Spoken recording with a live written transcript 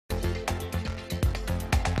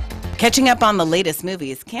Catching up on the latest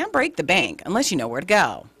movies can't break the bank unless you know where to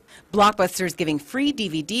go. Blockbuster is giving free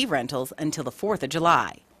DVD rentals until the 4th of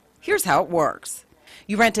July. Here's how it works.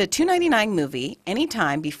 You rent a $2.99 movie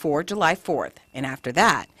anytime before July 4th, and after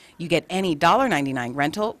that, you get any $1.99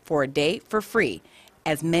 rental for a day for free,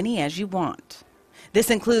 as many as you want. This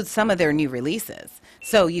includes some of their new releases,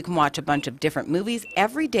 so you can watch a bunch of different movies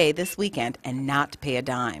every day this weekend and not pay a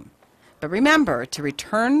dime. But remember to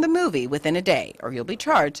return the movie within a day or you'll be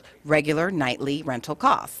charged regular nightly rental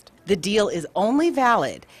cost. The deal is only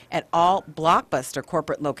valid at all Blockbuster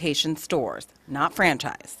corporate location stores, not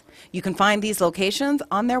franchise. You can find these locations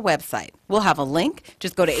on their website. We'll have a link.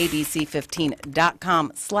 Just go to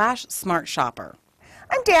abc15.com/smartshopper.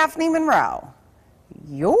 I'm Daphne Monroe,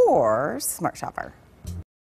 your smart shopper.